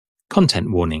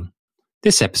Content warning.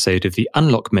 This episode of the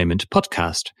Unlock Moment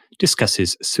podcast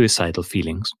discusses suicidal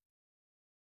feelings.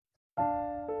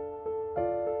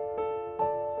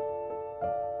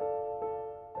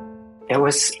 There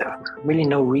was really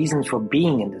no reason for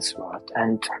being in this world.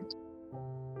 And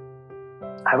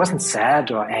I wasn't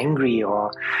sad or angry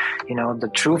or,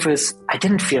 the truth is I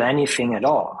didn't feel anything at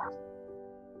all.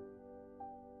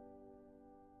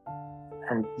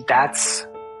 And that's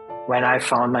when I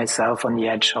found myself on the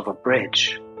edge of a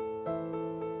bridge.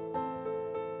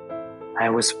 I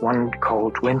was one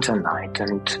cold winter night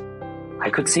and I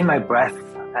could see my breath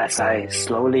as I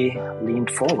slowly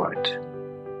leaned forward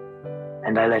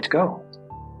and I let go.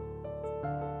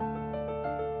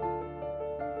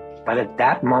 But at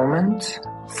that moment,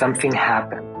 something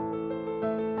happened.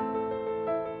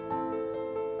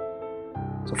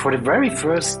 So for the very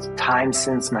first time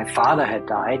since my father had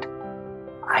died,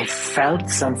 I felt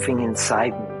something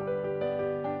inside me.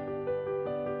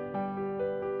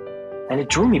 And it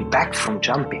drew me back from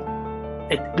jumping.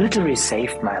 It literally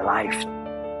saved my life.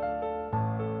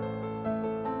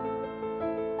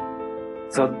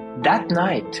 So that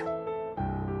night,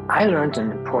 I learned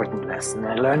an important lesson.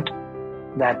 I learned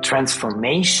that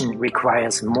transformation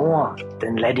requires more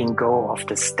than letting go of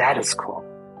the status quo.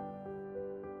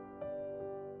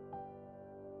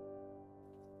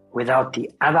 Without the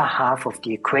other half of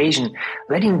the equation,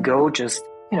 letting go just,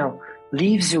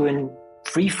 leaves you in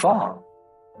free fall.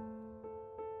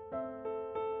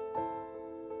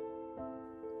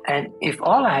 And if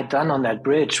all I had done on that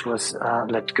bridge was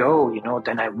let go,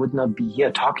 then I would not be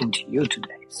here talking to you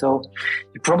today. So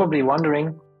you're probably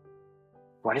wondering,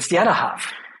 what is the other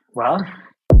half? Well,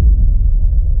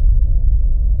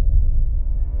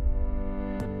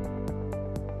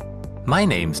 my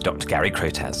name's Dr. Gary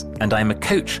Krotas, and I'm a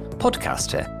coach,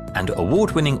 podcaster, and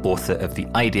award-winning author of The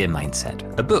Idea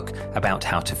Mindset, a book about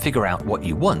how to figure out what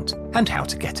you want and how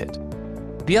to get it.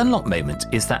 The unlock moment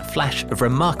is that flash of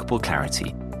remarkable clarity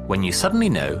when you suddenly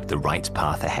know the right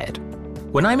path ahead.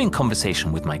 When I'm in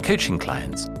conversation with my coaching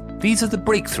clients, these are the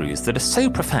breakthroughs that are so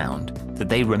profound that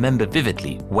they remember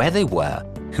vividly where they were,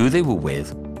 who they were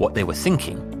with, what they were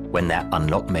thinking when their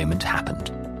unlock moment happened.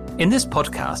 In this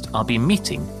podcast, I'll be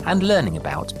meeting and learning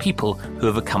about people who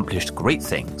have accomplished great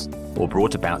things or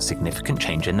brought about significant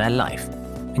change in their life.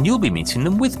 And you'll be meeting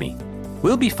them with me.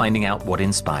 We'll be finding out what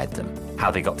inspired them,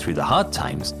 how they got through the hard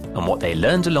times, and what they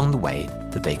learned along the way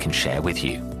that they can share with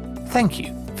you. Thank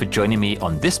you for joining me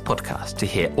on this podcast to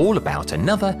hear all about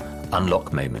another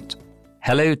Unlock Moment.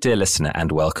 Hello, dear listener,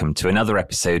 and welcome to another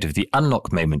episode of the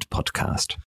Unlock Moment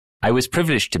podcast. I was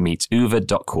privileged to meet Uwe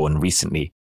Dockhorn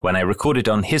recently when I recorded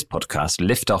on his podcast,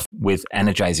 Lift Off with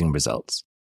Energizing Results.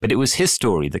 But it was his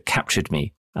story that captured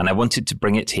me, and I wanted to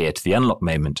bring it here to the Unlock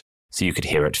Moment so you could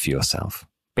hear it for yourself.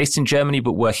 Based in Germany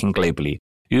but working globally,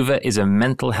 Uwe is a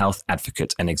mental health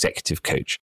advocate and executive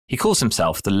coach. He calls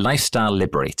himself the Lifestyle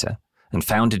Liberator and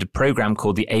founded a program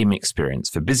called the AIM Experience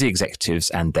for busy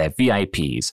executives and their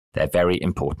VIPs, their very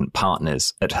important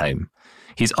partners at home.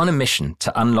 He's on a mission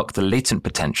to unlock the latent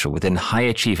potential within high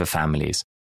achiever families,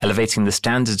 elevating the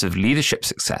standards of leadership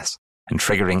success and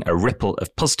triggering a ripple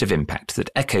of positive impact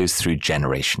that echoes through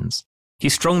generations. He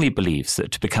strongly believes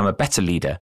that to become a better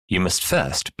leader, you must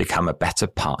first become a better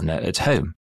partner at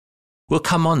home. We'll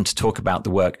come on to talk about the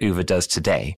work Uwe does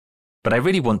today, but I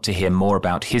really want to hear more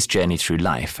about his journey through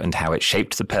life and how it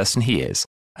shaped the person he is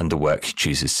and the work he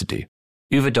chooses to do.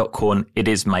 Uwe Dockhorn, it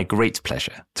is my great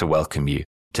pleasure to welcome you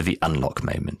to the Unlock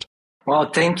Moment.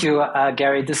 Well, thank you,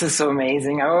 Gary. This is so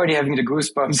amazing. I'm already having the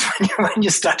goosebumps when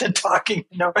you started talking,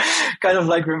 kind of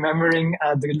like remembering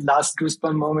the last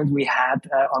goosebump moment we had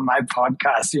on my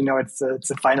podcast. It's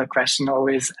a final question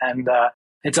always. And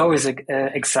it's always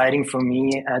exciting for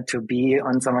me to be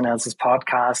on someone else's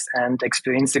podcast and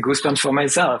experience the goosebumps for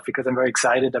myself because I'm very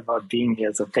excited about being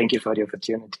here. So thank you for the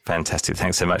opportunity. Fantastic.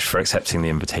 Thanks so much for accepting the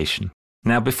invitation.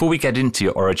 Now, before we get into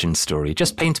your origin story,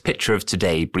 just paint a picture of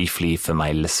today briefly for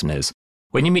my listeners.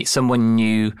 When you meet someone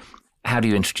new, how do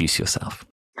you introduce yourself?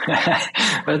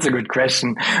 That's a good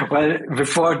question. Well,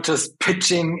 before just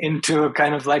pitching into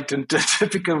kind of like the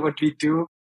typical what we do,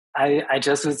 I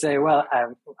just would say, well,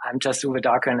 I'm just Uwe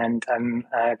Dockhorn and I'm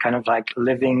kind of like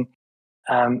living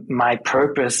my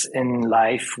purpose in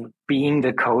life, being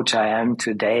the coach I am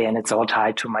today. And it's all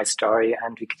tied to my story.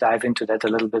 And we could dive into that a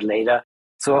little bit later.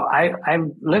 So I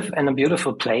live in a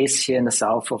beautiful place here in the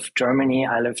south of Germany.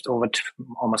 I lived over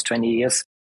almost 20 years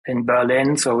in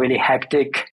Berlin, so really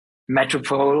hectic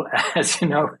metropole, as you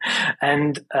know.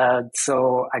 And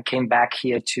so I came back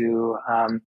here to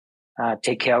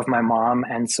take care of my mom.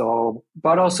 And so,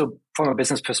 but also from a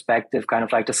business perspective, kind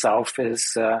of like the south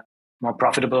is more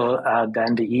profitable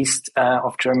than the east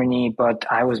of Germany, but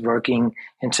I was working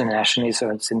internationally,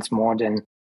 so since more than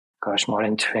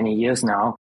 20 years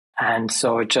now. And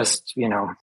so it just,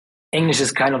 English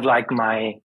is kind of like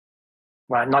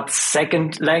not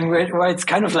second language. Well, it's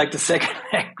kind of like the second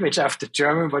language after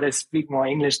German, but I speak more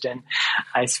English than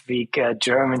I speak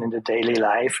German in the daily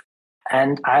life.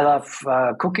 And I love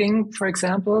cooking, for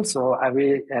example. So I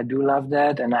do love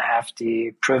that. And I have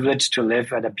the privilege to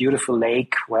live at a beautiful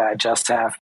lake where I just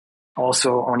have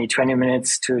also only 20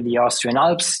 minutes to the Austrian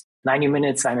Alps. 90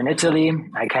 minutes, I'm in Italy.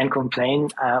 I can't complain.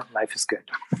 Life is good.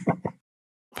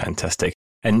 Fantastic.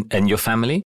 And your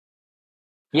family?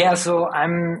 Yeah, so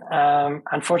I'm,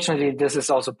 unfortunately, this is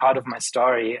also part of my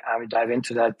story. I will dive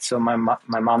into that. So my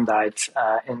mom died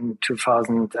in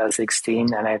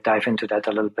 2016, and I dive into that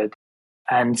a little bit.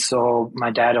 And so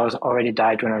my dad already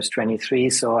died when I was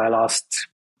 23. So I lost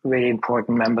really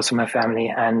important members of my family.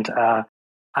 And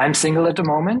I'm single at the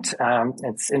moment.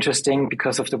 It's interesting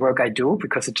because of the work I do,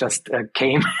 because it just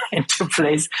came into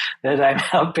place that I'm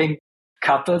helping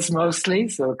couples mostly.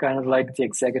 So kind of like the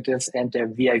executives and their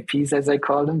VIPs, as I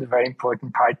call them, the very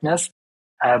important partners.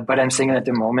 But I'm single at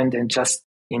the moment. And just,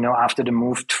 after the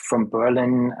move from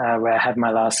Berlin, where I had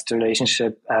my last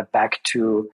relationship, back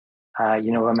to,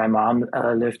 where my mom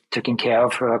lived, taking care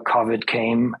of her, COVID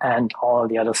came and all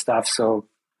the other stuff. So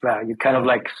you kind of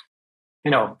like,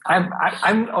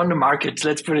 I'm on the market.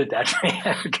 Let's put it that way.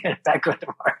 I get back on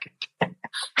the market.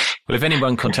 Well, if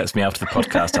anyone contacts me after the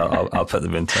podcast, I'll put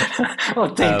them in touch.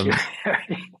 Well, thank you.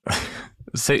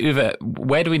 So, Uwe,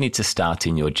 where do we need to start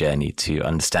in your journey to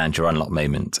understand your unlock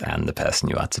moment and the person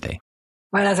you are today?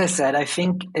 Well, as I said, I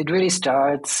think it really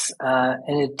starts and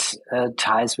it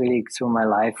ties really through my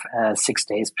life 6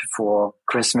 days before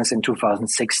Christmas in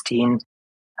 2016.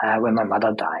 When my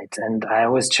mother died. And I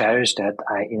always cherished that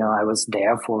I was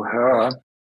there for her,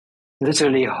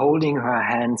 literally holding her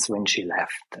hands when she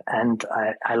left. And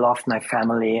I loved my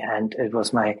family, and it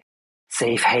was my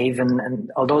safe haven.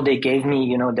 And although they gave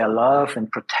me, their love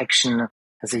and protection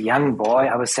as a young boy,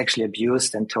 I was sexually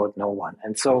abused and told no one.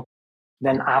 And so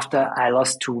then after I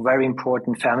lost two very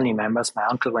important family members, my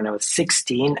uncle when I was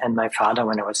 16 and my father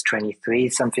when I was 23,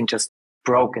 something just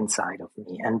broke inside of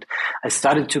me. And I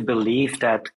started to believe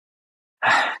that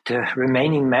the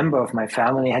remaining member of my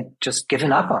family had just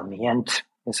given up on me. And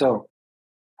so,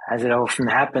 as it often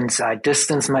happens, I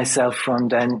distanced myself from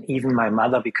them, even my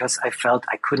mother, because I felt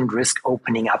I couldn't risk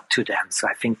opening up to them. So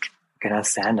I think you can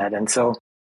understand that. And so,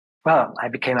 I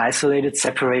became isolated,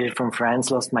 separated from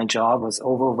friends, lost my job, was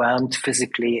overwhelmed,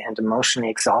 physically and emotionally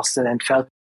exhausted, and felt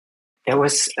there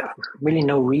was really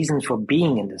no reason for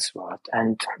being in this world.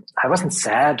 And I wasn't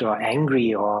sad or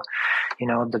angry or,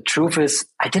 the truth is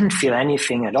I didn't feel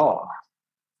anything at all.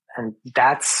 And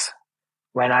that's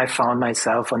when I found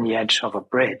myself on the edge of a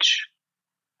bridge.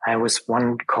 I was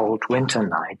one cold winter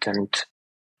night and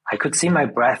I could see my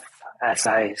breath as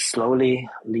I slowly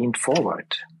leaned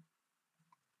forward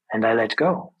and I let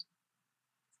go.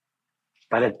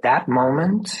 But at that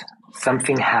moment,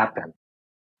 something happened.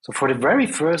 So for the very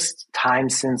first time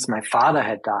since my father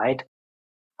had died,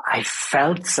 I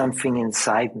felt something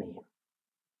inside me.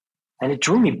 And it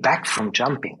drew me back from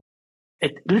jumping.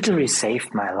 It literally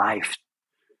saved my life.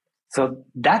 So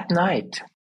that night,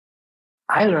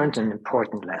 I learned an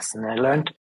important lesson. I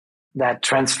learned that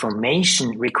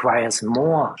transformation requires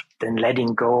more than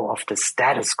letting go of the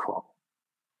status quo.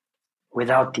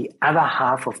 Without the other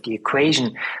half of the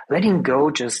equation, letting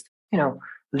go just,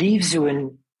 leaves you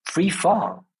in free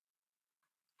fall.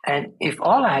 And if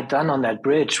all I had done on that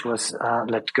bridge was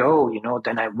let go,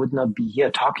 then I would not be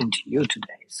here talking to you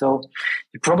today. So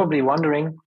you're probably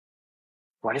wondering,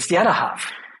 what is the other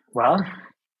half? Well,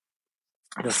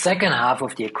 the second half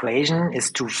of the equation is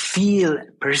to feel,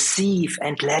 perceive,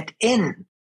 and let in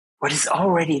what is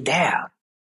already there.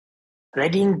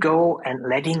 Letting go and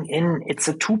letting in, it's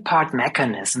a two-part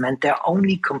mechanism, and they're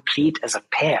only complete as a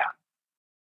pair.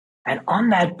 And on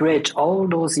that bridge, all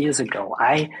those years ago,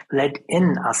 I let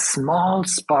in a small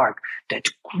spark that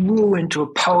grew into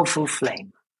a powerful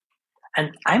flame.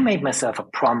 And I made myself a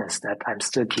promise that I'm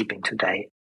still keeping today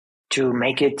to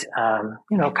make it, kind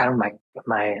of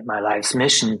my life's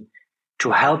mission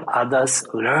to help others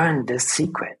learn this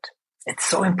secret. It's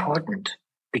so important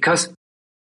because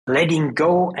letting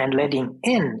go and letting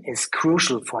in is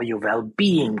crucial for your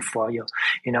well-being, for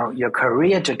your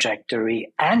career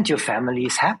trajectory and your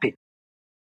family's happiness.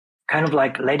 Kind of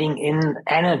like letting in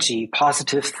energy,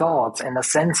 positive thoughts, and a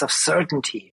sense of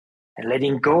certainty, and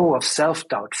letting go of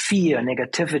self-doubt, fear,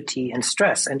 negativity, and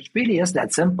stress. And it really is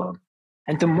that simple.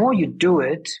 And the more you do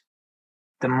it,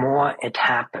 the more it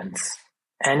happens.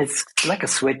 And it's like a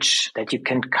switch that you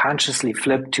can consciously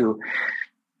flip to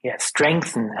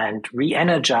strengthen and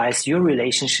re-energize your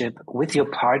relationship with your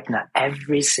partner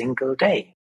every single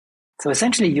day. So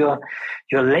essentially your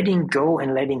letting go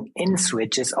and letting in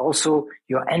switch is also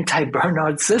your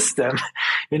anti-burnout system,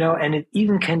 and it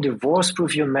even can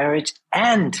divorce-proof your marriage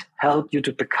and help you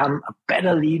to become a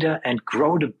better leader and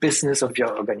grow the business of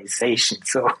your organization.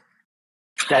 So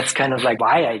that's kind of like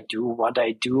why I do what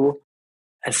I do,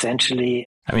 essentially.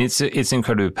 I mean, it's an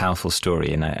incredibly powerful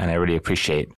story, and I really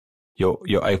appreciate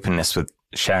your openness with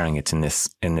sharing it in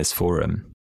this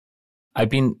forum. I've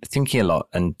been thinking a lot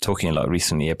and talking a lot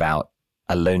recently about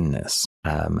aloneness,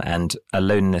 and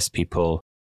aloneness. People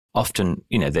often,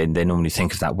 they normally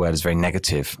think of that word as a very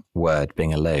negative word,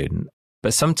 being alone.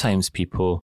 But sometimes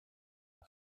people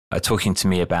are talking to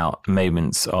me about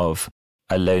moments of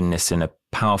aloneness in a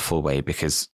powerful way,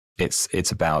 because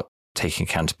it's about taking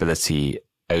accountability,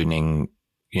 owning,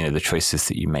 the choices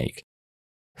that you make.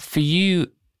 For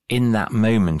you, in that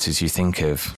moment, as you think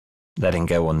of letting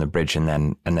go on the bridge and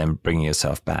then bringing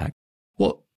yourself back,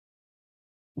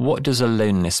 what does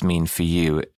aloneness mean for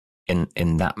you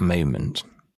in that moment?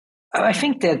 I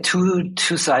think there are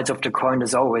two sides of the coin,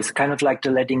 as always, kind of like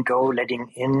the letting go,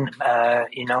 letting in,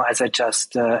 as I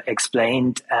just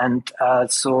explained. And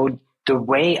so the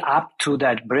way up to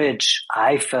that bridge,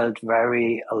 I felt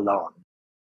very alone.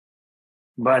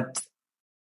 But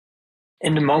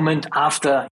in the moment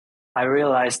after, I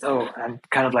realized, I'm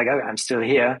kind of like, I'm still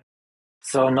here.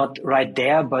 So not right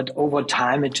there, but over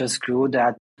time, it just grew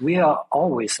that we are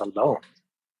always alone.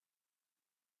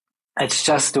 It's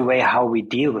just the way how we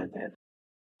deal with it,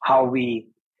 how we,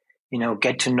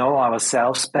 get to know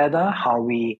ourselves better, how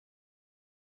we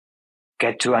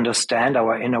get to understand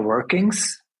our inner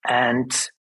workings and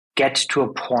get to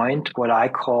a point what I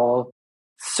call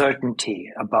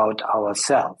certainty about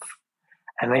ourselves.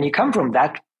 And when you come from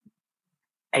that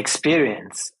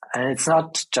experience, and it's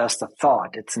not just a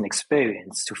thought, it's an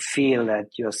experience to feel that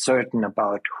you're certain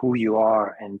about who you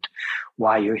are and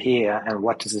why you're here and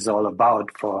what this is all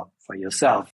about for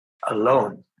yourself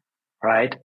alone,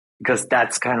 right? Because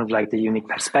that's kind of like the unique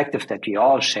perspective that we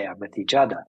all share with each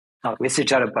other, not with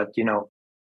each other, but,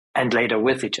 and later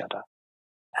with each other.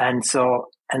 And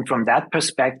so, and from that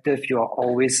perspective, you're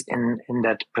always in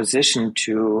that position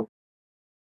to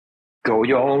go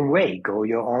your own way, go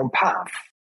your own path,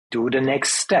 do the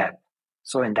next step.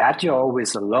 So in that, you're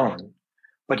always alone,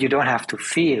 but you don't have to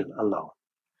feel alone.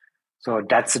 So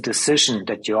that's a decision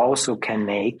that you also can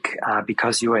make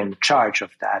because you're in charge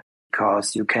of that,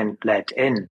 because you can let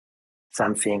in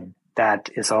something that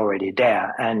is already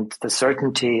there. And the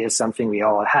certainty is something we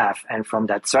all have. And from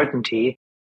that certainty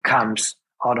comes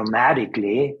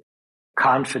automatically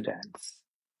confidence,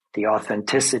 the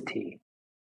authenticity,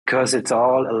 because it's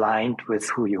all aligned with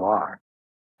who you are.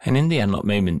 And in the unlock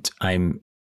moment, I'm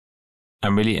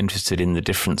really interested in the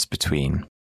difference between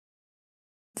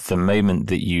the moment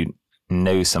that you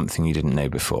know something you didn't know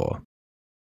before,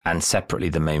 and separately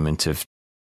the moment of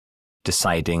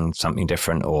deciding something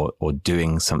different or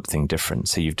doing something different.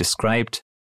 So you've described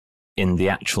in the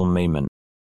actual moment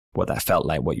what that felt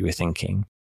like, what you were thinking.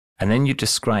 And then you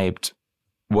described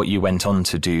what you went on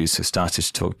to do. So started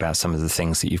to talk about some of the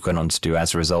things that you've gone on to do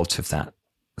as a result of that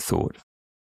thought.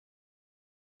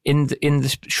 In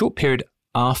the short period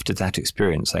after that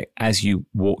experience, like as you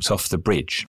walked off the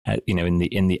bridge, in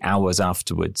the hours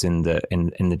afterwards, in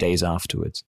the days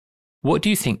afterwards, what do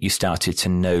you think you started to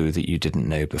know that you didn't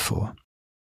know before?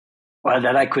 Well,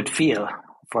 that I could feel,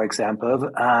 for example,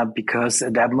 because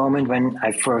at that moment when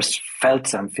I first felt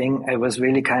something, it was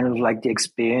really kind of like the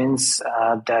experience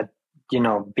that,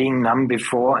 being numb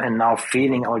before and now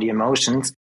feeling all the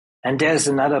emotions. And there's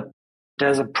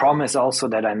a promise also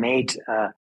that I made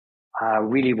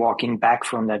really walking back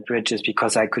from that bridge is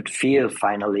because I could feel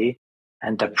finally.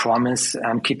 And the promise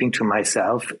I'm keeping to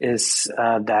myself is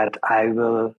that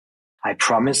I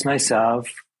promise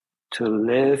myself to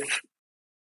live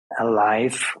a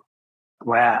life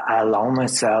where I allow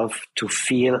myself to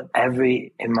feel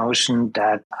every emotion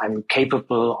that I'm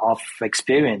capable of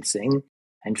experiencing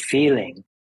and feeling,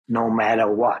 no matter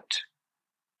what.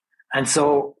 And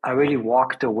so I really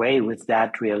walked away with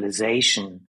that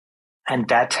realization, and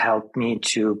that helped me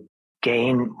to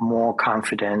gain more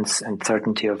confidence and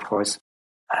certainty, of course,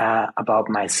 about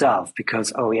myself,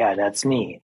 because, that's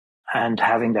me, and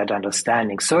having that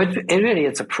understanding. So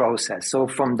it's a process. So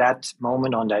from that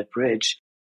moment on that bridge,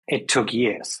 it took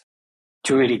years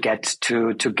to really get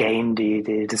to gain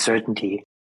the certainty.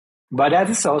 But that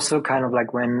is also kind of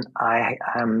like when I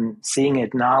am seeing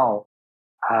it now,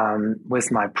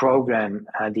 with my program,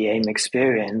 the AIM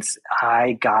experience,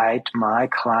 I guide my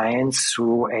clients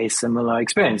through a similar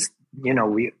experience.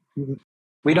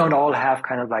 We don't all have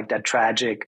kind of like that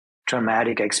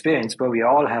traumatic experience, but we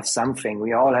all have something.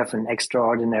 We all have an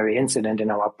extraordinary incident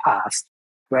in our past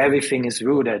where everything is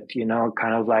rooted,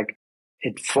 kind of like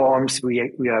it forms. We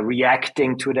are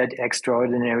reacting to that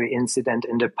extraordinary incident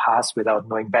in the past without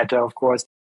knowing better, of course.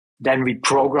 Then we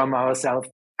program ourselves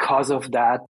because of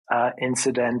that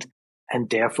incident, and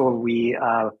therefore we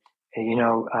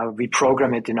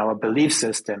program it in our belief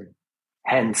system.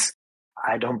 Hence,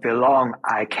 I don't belong,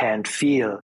 I can't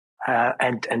feel,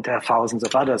 and there are thousands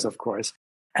of others, of course.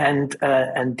 And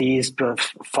these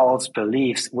false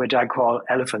beliefs, which I call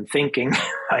elephant thinking,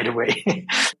 by the way.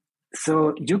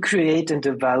 So you create and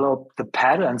develop the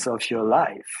patterns of your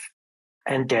life,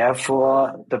 and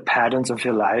therefore the patterns of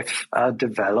your life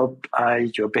develop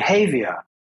your behavior.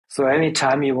 So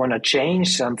anytime you want to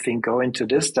change something, go into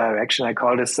this direction. I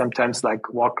call this sometimes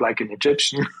like walk like an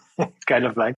Egyptian, kind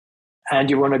of like, and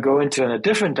you want to go into a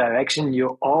different direction,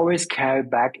 you always carry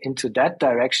back into that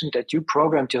direction that you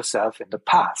programmed yourself in the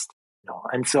past.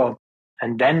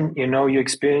 And then, you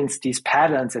experience these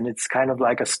patterns, and it's kind of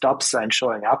like a stop sign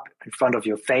showing up in front of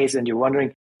your face, and you're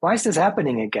wondering, why is this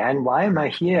happening again? Why am I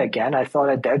here again? I thought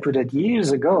I dealt with it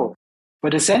years ago.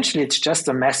 But essentially, it's just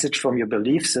a message from your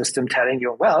belief system telling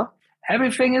you, well,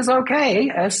 everything is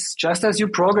okay, just as you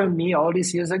programmed me all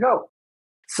these years ago.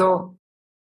 So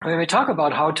when we talk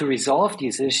about how to resolve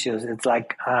these issues, it's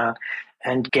like,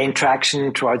 and gain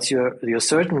traction towards your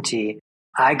certainty,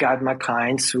 I guide my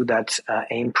clients through that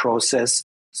AIM process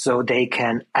so they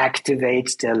can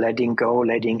activate their letting go,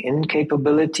 letting in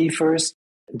capability first,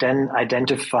 then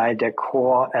identify their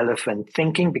core elephant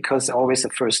thinking, because always the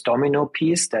first domino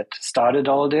piece that started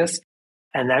all this.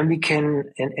 And then we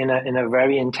can, in a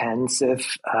very intensive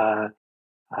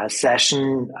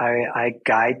session, I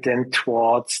guide them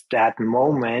towards that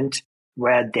moment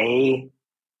where they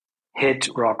hit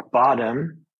rock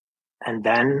bottom, and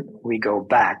then we go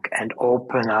back and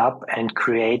open up and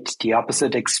create the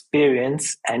opposite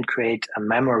experience and create a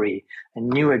memory, a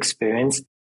new experience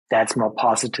that's more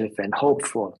positive and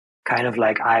hopeful. Kind of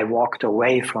like I walked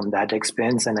away from that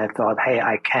experience and I thought, hey,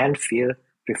 I can feel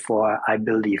before I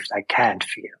believed I can't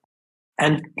feel.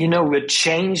 And, we're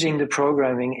changing the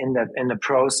programming in the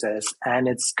process, and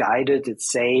it's guided,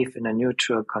 it's safe in a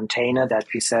neutral container that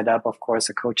we set up, of course,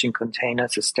 a coaching container,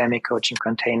 systemic coaching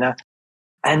container.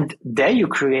 And there you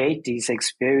create these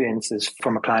experiences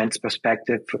from a client's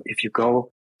perspective. If you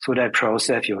go through that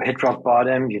process, you hit rock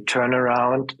bottom, you turn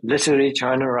around, literally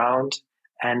turn around,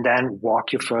 and then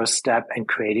walk your first step and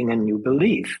creating a new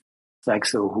belief. It's like,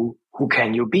 so who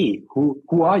can you be?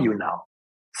 Who are you now?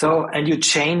 So, and you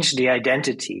change the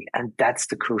identity, and that's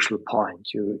the crucial point.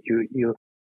 You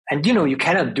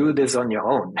cannot do this on your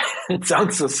own. It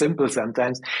sounds so simple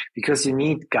sometimes because you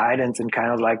need guidance and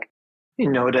kind of like,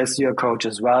 there's your coach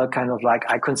as well. Kind of like,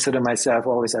 I consider myself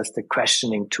always as the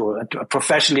questioning tool, a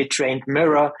professionally trained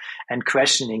mirror and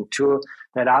questioning tool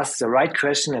that asks the right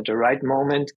question at the right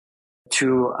moment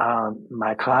to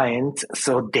my client,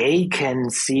 so they can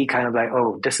see kind of like,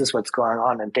 oh, this is what's going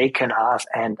on, and they can ask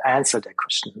and answer the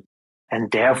question, and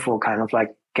therefore kind of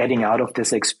like getting out of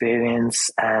this experience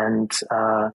and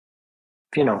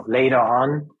later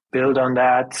on build on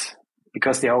that,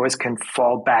 because they always can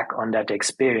fall back on that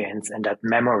experience and that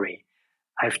memory.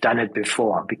 I've done it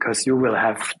before, because you will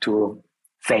have to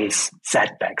face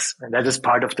setbacks, and that is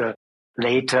part of the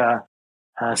later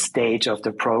stage of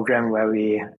the program where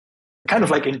we kind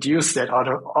of like induce that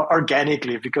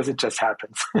organically, because it just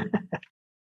happens.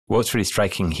 What's really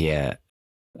striking here,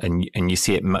 and you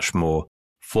see it much more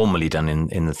formally done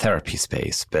in the therapy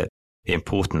space, but the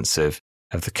importance of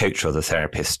the coach or the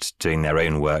therapist doing their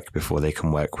own work before they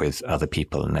can work with other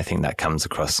people. And I think that comes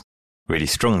across really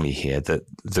strongly here, that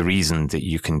the reason that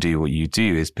you can do what you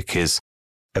do is because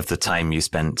of the time you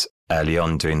spent early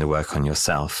on doing the work on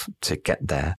yourself to get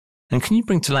there. And can you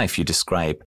bring to life, you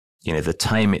describe the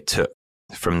time it took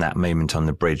from that moment on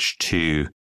the bridge to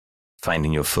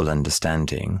finding your full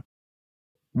understanding.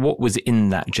 What was in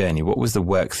that journey? What was the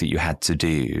work that you had to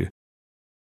do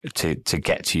to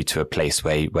get you to a place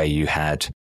where you had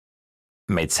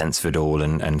made sense of it all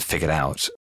and figured out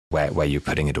where you're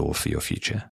putting it all for your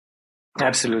future?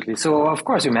 Absolutely. So, of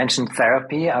course, you mentioned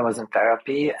therapy. I was in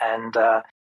therapy, and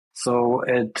so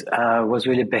it was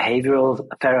really behavioral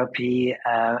therapy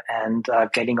and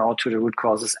getting all to the root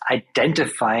causes,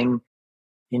 identifying,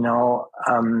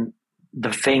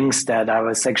 the things that I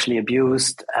was sexually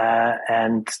abused.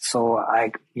 And so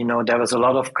there was a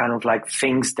lot of kind of like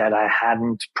things that I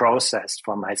hadn't processed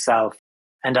for myself.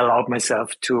 and allowed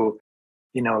myself to,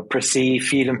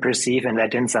 feel and perceive and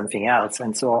let in something else.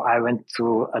 And so I went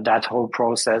through that whole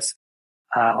process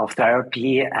of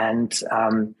therapy, and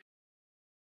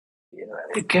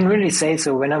I can really say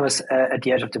so. When I was at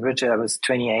the edge of the bridge, I was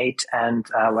 28, and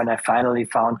when I finally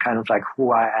found kind of like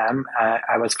who I am,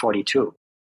 I was 42.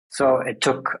 So it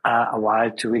took a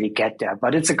while to really get there,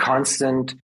 but it's a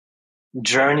constant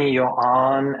journey you're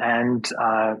on, and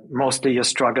mostly you're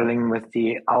struggling with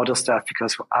the outer stuff,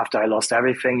 because after I lost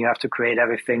everything, you have to create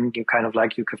everything. You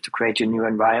have to create your new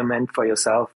environment for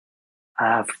yourself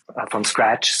from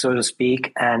scratch, so to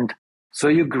speak. And so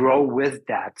you grow with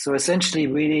that. So essentially,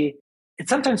 really, it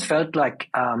sometimes felt like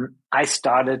I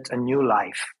started a new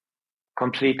life,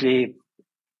 completely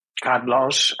carte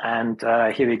blanche, and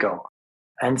here we go.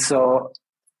 And so,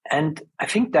 and I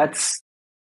think that's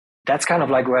kind of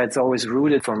like where it's always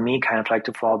rooted for me, kind of like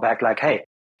to fall back like, hey,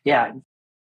 yeah,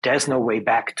 there's no way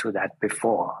back to that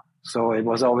before. So it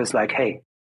was always like, hey,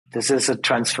 this is a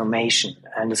transformation.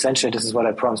 And essentially, this is what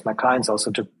I promise my clients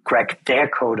also, to crack their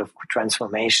code of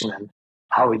transformation and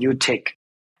how you tick.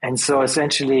 And so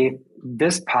essentially,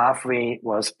 this pathway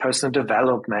was personal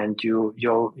development. You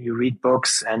read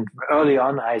books, and early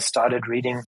on, I started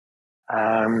reading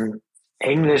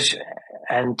English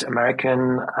and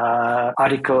American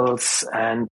articles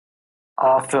and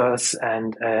authors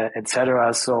and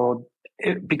etc. So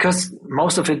because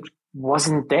most of it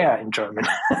wasn't there in German,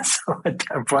 so at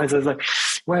that point I was like,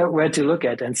 where to look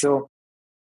at? And so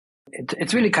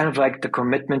it's really kind of like the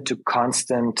commitment to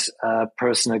constant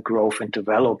personal growth and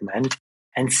development,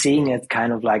 and seeing it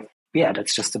kind of like, yeah,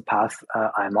 that's just the path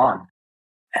I'm on.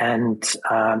 And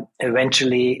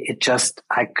eventually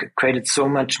I created so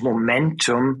much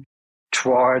momentum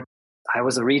toward, I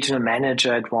was a regional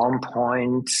manager at one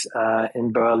point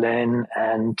in Berlin,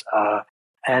 and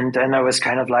then I was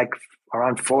kind of like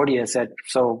around 40. I said,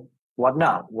 so what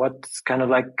now? What's kind of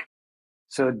like,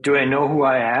 so do I know who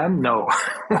I am? No.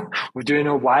 Do I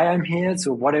know why I'm here?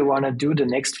 So what I want to do the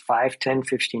next 5, 10,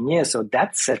 15 years. So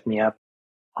that set me up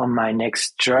on my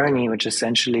next journey, which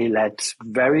essentially led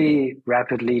very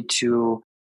rapidly to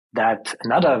that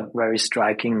another very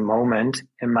striking moment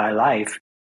in my life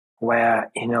where,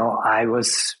 I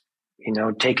was,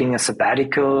 taking a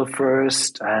sabbatical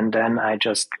first, and then I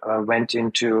just went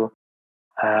into,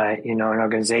 an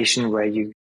organization where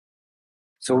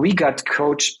so we got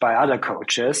coached by other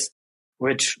coaches,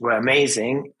 which were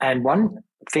amazing. And one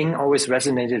thing always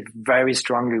resonated very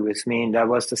strongly with me, and that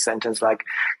was the sentence like,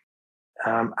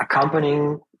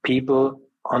 accompanying people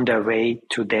on their way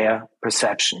to their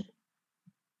perception.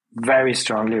 Very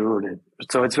strongly rooted.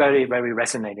 So it's very, very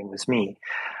resonating with me.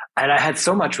 And I had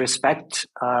so much respect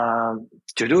to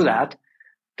do that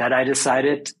I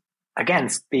decided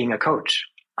against being a coach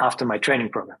after my training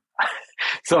program.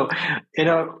 So,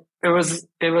 it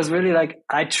was really like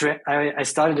I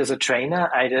started as a trainer.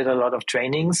 I did a lot of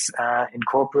trainings in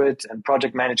corporate and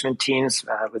project management teams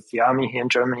with the army here in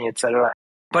Germany, etc.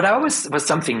 But I always was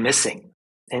something missing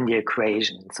in the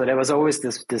equation. So there was always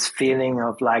this feeling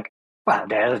of like, well,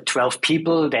 there are 12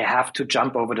 people. They have to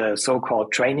jump over the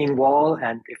so-called training wall.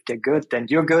 And if they're good, then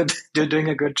you're good. You're doing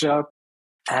a good job.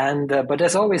 And but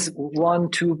there's always 1,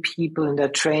 2 people in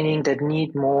that training that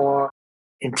need more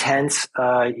intense,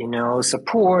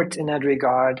 support in that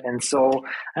regard. And so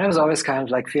I was always kind of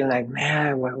like feeling like, man,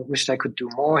 I wish I could do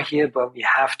more here, but we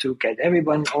have to get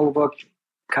everyone over,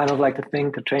 kind of like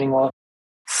the training wall.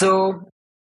 So,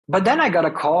 but then I got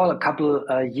a call a couple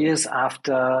years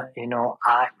after,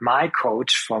 my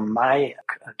coach from my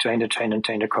trainer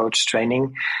coach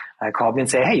training called me and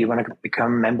said, hey, you want to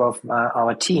become a member of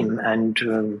our team, and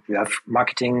you have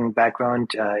marketing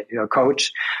background, you're a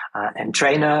coach and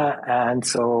trainer. And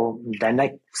so then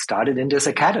I started in this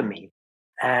academy.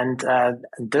 And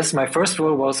my first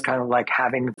role was kind of like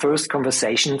having first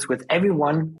conversations with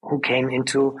everyone who came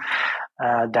into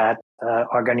that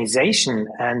organization.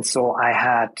 And so I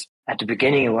had, at the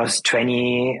beginning, it was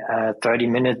 20, 30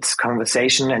 minutes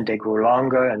conversation, and they grew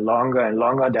longer and longer and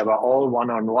longer. They were all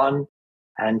one-on-one.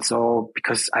 And so,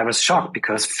 because I was shocked,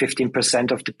 because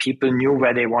 15% of the people knew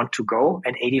where they want to go,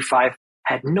 and 85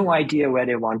 had no idea where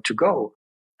they want to go.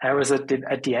 I was at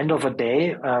the end of a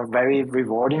day, a very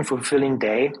rewarding, fulfilling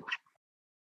day.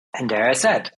 And there I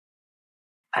sat.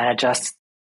 And I just,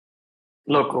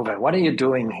 look, Uwe, what are you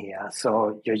doing here?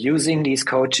 So you're using these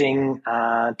coaching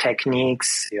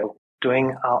techniques, you're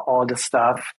doing all the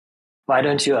stuff. Why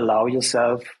don't you allow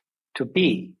yourself to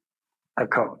be a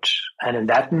coach? And in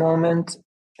that moment,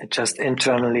 it just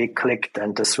internally clicked,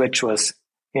 and the switch was,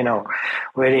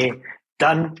 really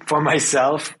done for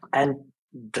myself. And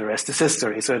the rest is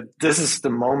history. So this is the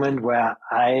moment where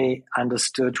I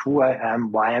understood who I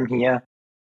am, why I'm here,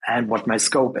 and what my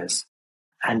scope is.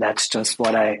 And that's just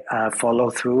what I follow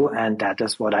through. And that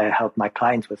is what I help my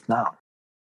clients with now.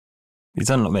 These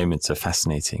unlock moments are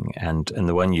fascinating. And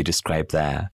the one you described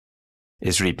there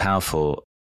is really powerful.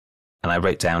 And I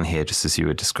wrote down here, just as you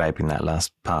were describing that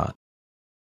last part,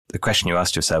 the question you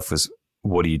asked yourself was,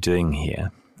 what are you doing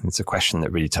here? It's a question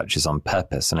that really touches on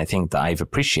purpose. And I think that I've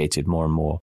appreciated more and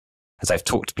more as I've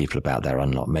talked to people about their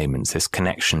unlocked moments, this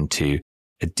connection to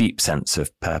a deep sense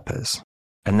of purpose.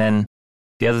 And then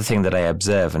the other thing that I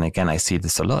observe, and again, I see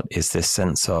this a lot, is this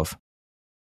sense of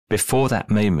before that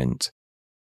moment,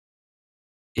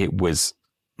 it was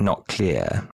not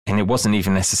clear. And it wasn't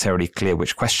even necessarily clear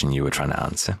which question you were trying to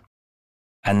answer.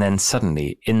 And then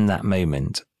suddenly in that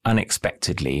moment,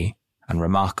 unexpectedly and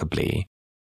remarkably,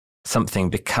 something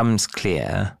becomes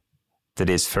clear that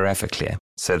is forever clear.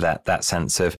 So that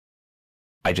sense of,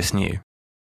 I just knew.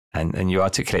 And you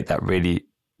articulate that really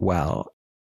well.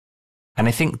 And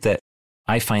I think that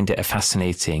I find it a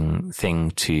fascinating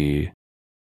thing to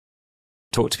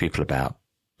talk to people about,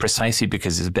 precisely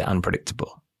because it's a bit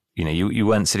unpredictable. You know, you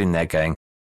weren't sitting there going,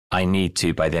 I need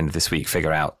to, by the end of this week,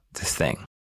 figure out this thing.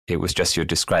 It was just you're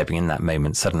describing in that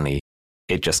moment, suddenly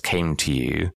it just came to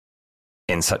you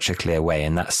in such a clear way.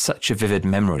 And that's such a vivid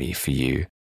memory for you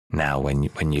now when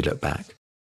you look back.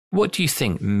 What do you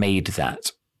think made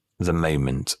that the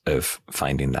moment of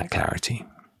finding that clarity?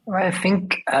 Well, I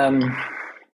think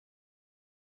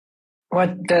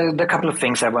the couple of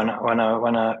things I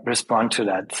wanna respond to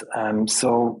that.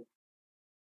 So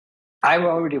I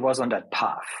already was on that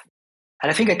path,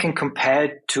 and I think I can compare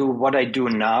it to what I do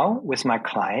now with my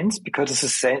clients, because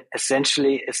it's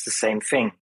essentially it's the same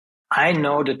thing. I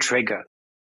know the trigger.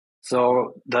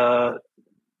 So the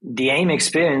AIM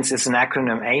experience is an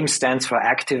acronym. AIM stands for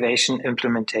Activation,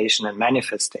 Implementation, and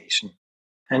Manifestation.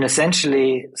 And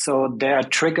essentially, so there are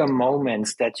trigger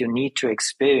moments that you need to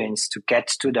experience to get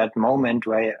to that moment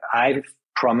where I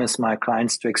promise my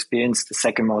clients to experience the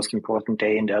second most important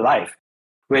day in their life,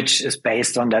 which is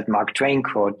based on that Mark Twain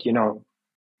quote. You know,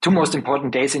 two most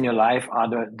important days in your life are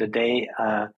the day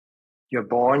you're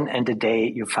born and the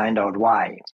day you find out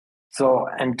why. So,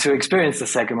 and to experience the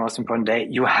second most important day,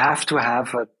 you have to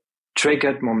have a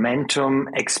triggered momentum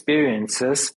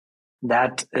experiences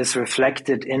that is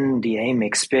reflected in the AIM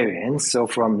experience. So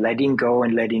from letting go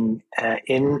and letting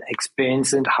in,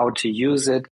 experience it, how to use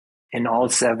it in all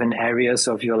 7 areas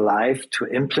of your life to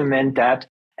implement that,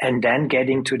 and then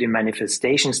getting to the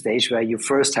manifestation stage where you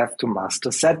first have to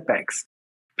master setbacks,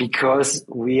 because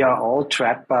we are all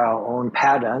trapped by our own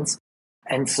patterns.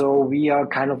 And so we are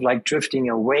kind of like drifting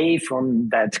away from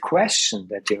that question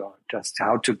that you know, just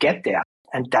how to get there.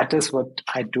 And that is what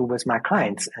I do with my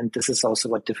clients. And this is also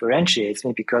what differentiates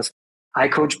me, because I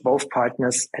coach both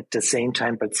partners at the same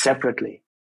time, but separately.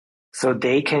 So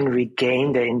they can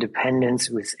regain their independence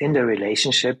within the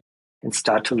relationship and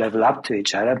start to level up to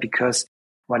each other. Because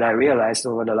what I realized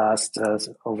over the last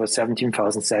over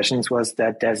 17,000 sessions was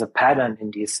that there's a pattern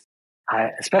in these,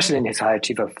 especially in these high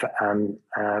achiever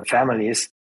families,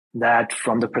 that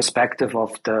from the perspective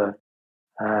of the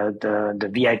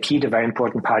VIP, the very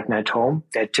important partner at home,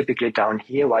 they're typically down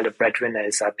here while the breadwinner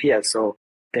is up here. So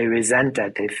they resent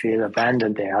that, they feel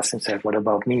abandoned, they ask themselves, what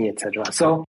about me, etc.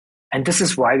 So, and this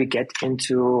is why we get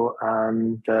into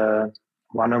the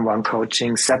one-on-one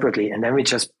coaching separately. And then we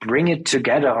just bring it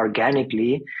together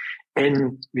organically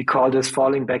in, we call this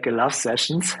falling back in love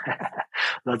sessions.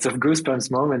 Lots of goosebumps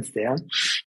moments there.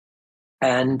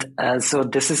 And so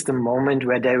this is the moment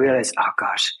where they realize, oh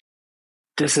gosh,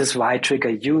 this is why I trigger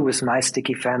you with my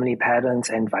sticky family patterns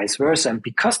and vice versa. And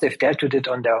because they've dealt with it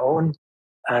on their own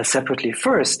separately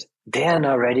first, they are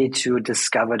now ready to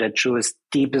discover the truest,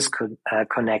 deepest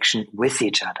connection with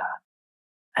each other.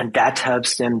 And that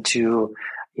helps them to,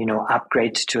 you know,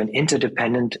 upgrade to an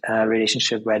interdependent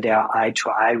relationship where they are eye to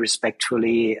eye,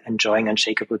 respectfully enjoying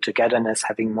unshakable togetherness,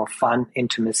 having more fun,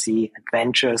 intimacy,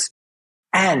 adventures,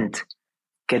 and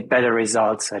get better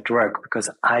results at work. Because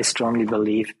I strongly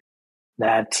believe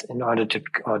that in order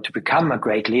to become a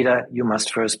great leader, you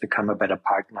must first become a better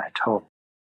partner at home.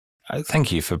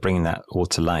 Thank you for bringing that all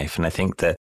to life. And I think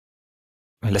that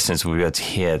my listeners will be able to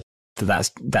hear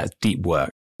that that's deep work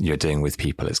you're doing with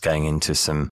people. It's going into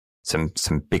some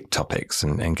big topics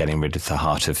and getting rid of the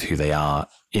heart of who they are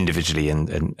individually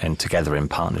and together in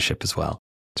partnership as well.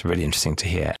 It's really interesting to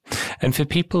hear. And for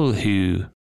people who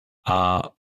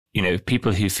are, you know,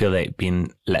 people who feel they've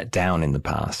been let down in the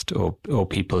past, or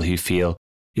people who feel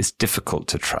it's difficult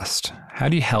to trust, how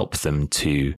do you help them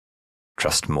to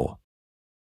trust more?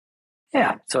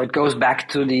 Yeah, so it goes back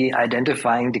to the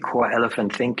identifying the core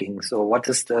elephant thinking. So what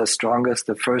is the strongest,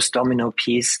 the first domino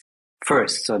piece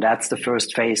first? So that's the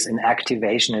first phase in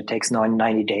activation. It takes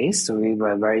 90 days. So we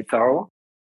were very thorough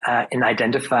in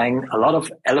identifying a lot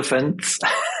of elephants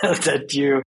that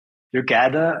you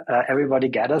gather, everybody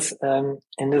gathers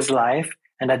in this life,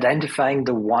 and identifying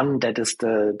the one that is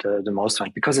the most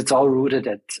fun, because it's all rooted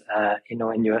at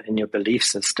in your belief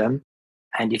system.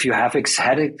 And if you have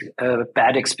had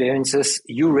bad experiences,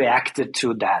 you reacted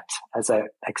to that, as I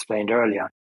explained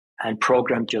earlier, and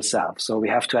programmed yourself. So we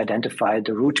have to identify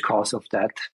the root cause of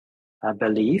that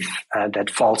belief, that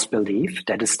false belief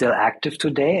that is still active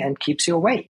today and keeps you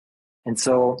away. And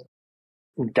so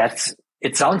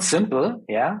it sounds simple,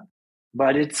 yeah,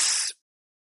 but it's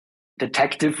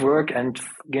detective work and,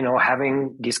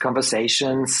 having these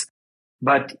conversations.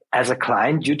 But as a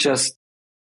client, you just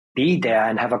be there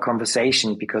and have a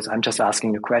conversation, because I'm just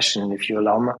asking the question. And if you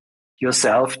allow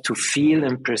yourself to feel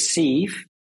and perceive,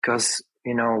 because,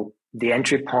 the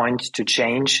entry point to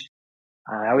change,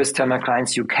 I always tell my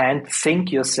clients, you can't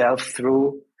think yourself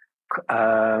through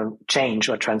change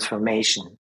or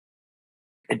transformation.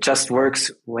 It just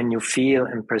works when you feel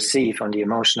and perceive on the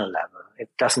emotional level. It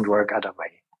doesn't work other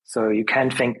way. So you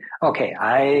can't think, okay,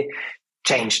 I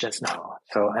changed this now.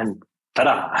 So, and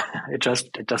ta-da,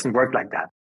 it doesn't work like that.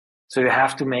 So you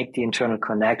have to make the internal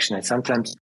connection. And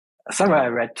sometimes, somewhere I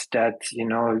read that,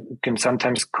 you can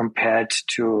sometimes compare it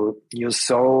to your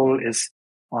soul is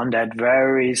on that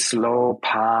very slow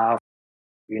path.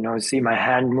 See my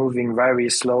hand moving very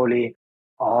slowly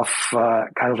off,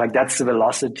 kind of like that's the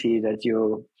velocity that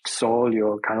your soul,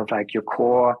 your kind of like your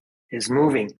core is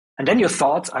moving. And then your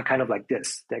thoughts are kind of like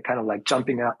this. They're kind of like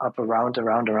jumping up, around.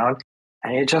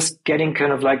 And you're just getting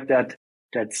kind of like that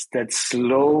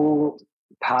slow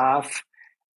path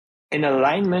in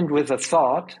alignment with a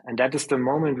thought. And that is the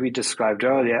moment we described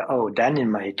earlier. Oh, then it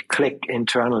might click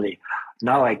internally.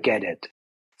 Now I get it.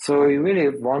 So you really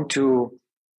want to,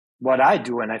 what I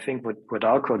do, and I think what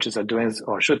our coaches are doing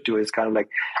or should do, is kind of like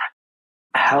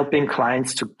helping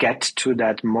clients to get to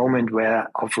that moment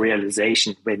of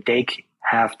realization, where they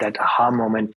have that aha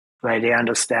moment, where they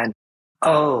understand,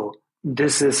 oh,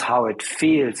 this is how it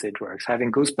feels. It works.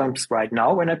 Having goosebumps right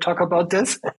now when I talk about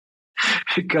this,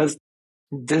 because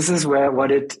this is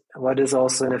what is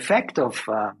also an effect of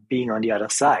being on the other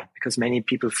side, because many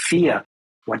people fear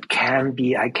what can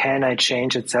be, can I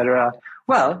change, etc.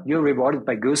 Well, you're rewarded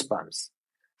by goosebumps.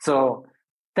 So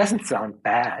it doesn't sound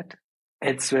bad.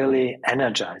 It's really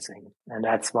energizing. And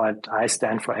that's what I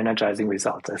stand for, energizing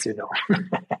results, as you know.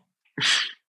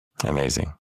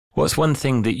 Amazing. What's one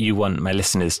thing that you want my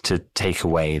listeners to take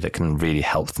away that can really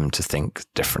help them to think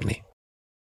differently?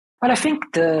 Well, I think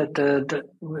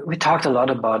we talked a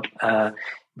lot about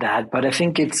that, but I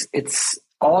think it's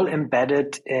all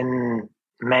embedded in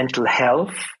mental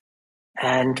health.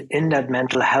 And in that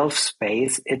mental health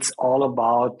space, it's all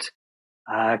about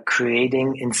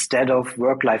creating, instead of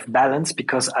work-life balance,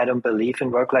 because I don't believe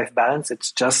in work-life balance.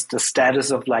 It's just the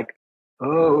status of like,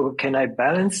 oh, can I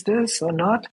balance this or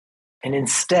not? And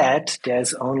instead,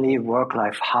 there's only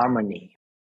work-life harmony.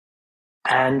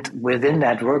 And within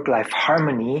that work-life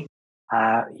harmony,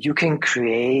 you can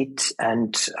create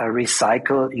and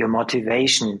recycle your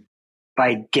motivation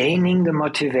by gaining the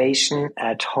motivation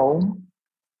at home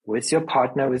with your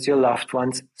partner, with your loved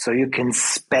ones, so you can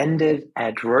spend it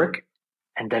at work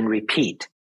and then repeat.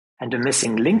 And the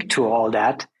missing link to all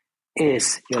that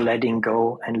is your letting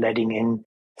go and letting in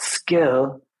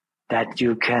skill that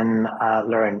you can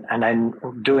learn. And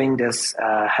I'm doing this,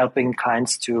 helping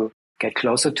clients to get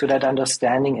closer to that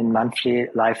understanding in monthly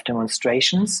live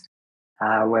demonstrations,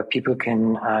 where people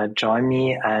can join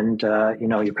me and,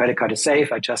 your credit card is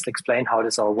safe. I just explain how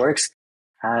this all works.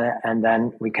 And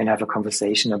then we can have a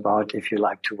conversation about if you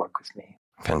like to work with me.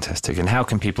 Fantastic. And how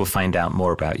can people find out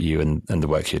more about you and the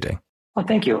work you're doing? Oh,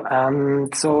 thank you.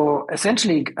 So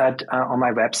essentially on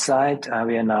my website,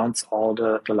 we announce all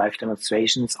the live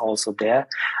demonstrations also there.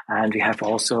 And we have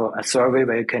also a survey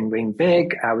where you can win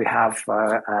big. We have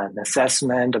an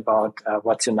assessment about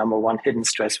what's your number one hidden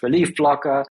stress relief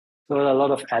blocker. So a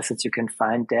lot of assets you can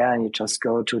find there. And you just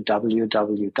go to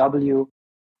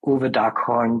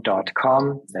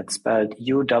www.uvedockhorn.com. That's spelled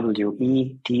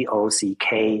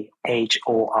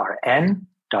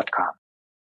UWEDOCKHORN.com.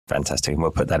 Fantastic. And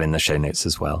we'll put that in the show notes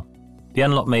as well. The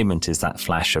unlock moment is that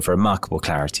flash of remarkable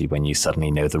clarity when you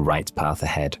suddenly know the right path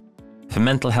ahead. For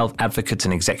mental health advocate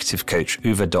and executive coach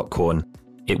Uwe Dockhorn,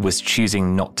 it was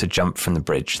choosing not to jump from the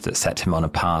bridge that set him on a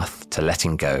path to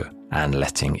letting go and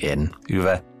letting in.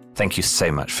 Uwe, thank you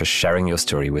so much for sharing your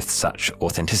story with such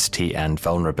authenticity and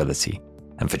vulnerability.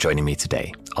 and for joining me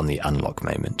today on The Unlock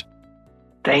Moment.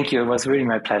 Thank you. It was really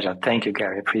my pleasure. Thank you,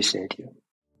 Gary. Appreciate you.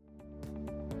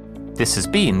 This has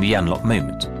been The Unlock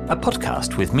Moment, a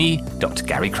podcast with me, Dr.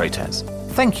 Gary Crotaz.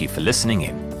 Thank you for listening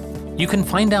in. You can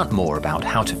find out more about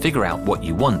how to figure out what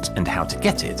you want and how to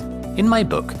get it in my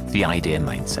book, The Idea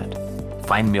Mindset.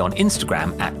 Find me on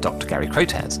Instagram at Dr. Gary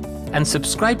Crotaz and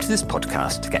subscribe to this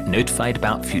podcast to get notified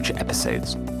about future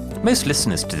episodes. Most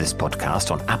listeners to this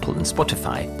podcast on Apple and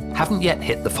Spotify haven't yet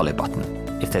hit the follow button.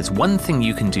 If there's one thing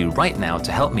you can do right now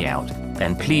to help me out,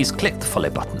 then please click the follow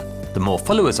button. The more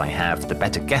followers I have, the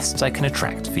better guests I can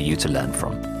attract for you to learn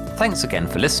from. Thanks again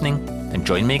for listening, and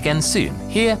join me again soon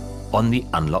here on The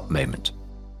Unlock Moment.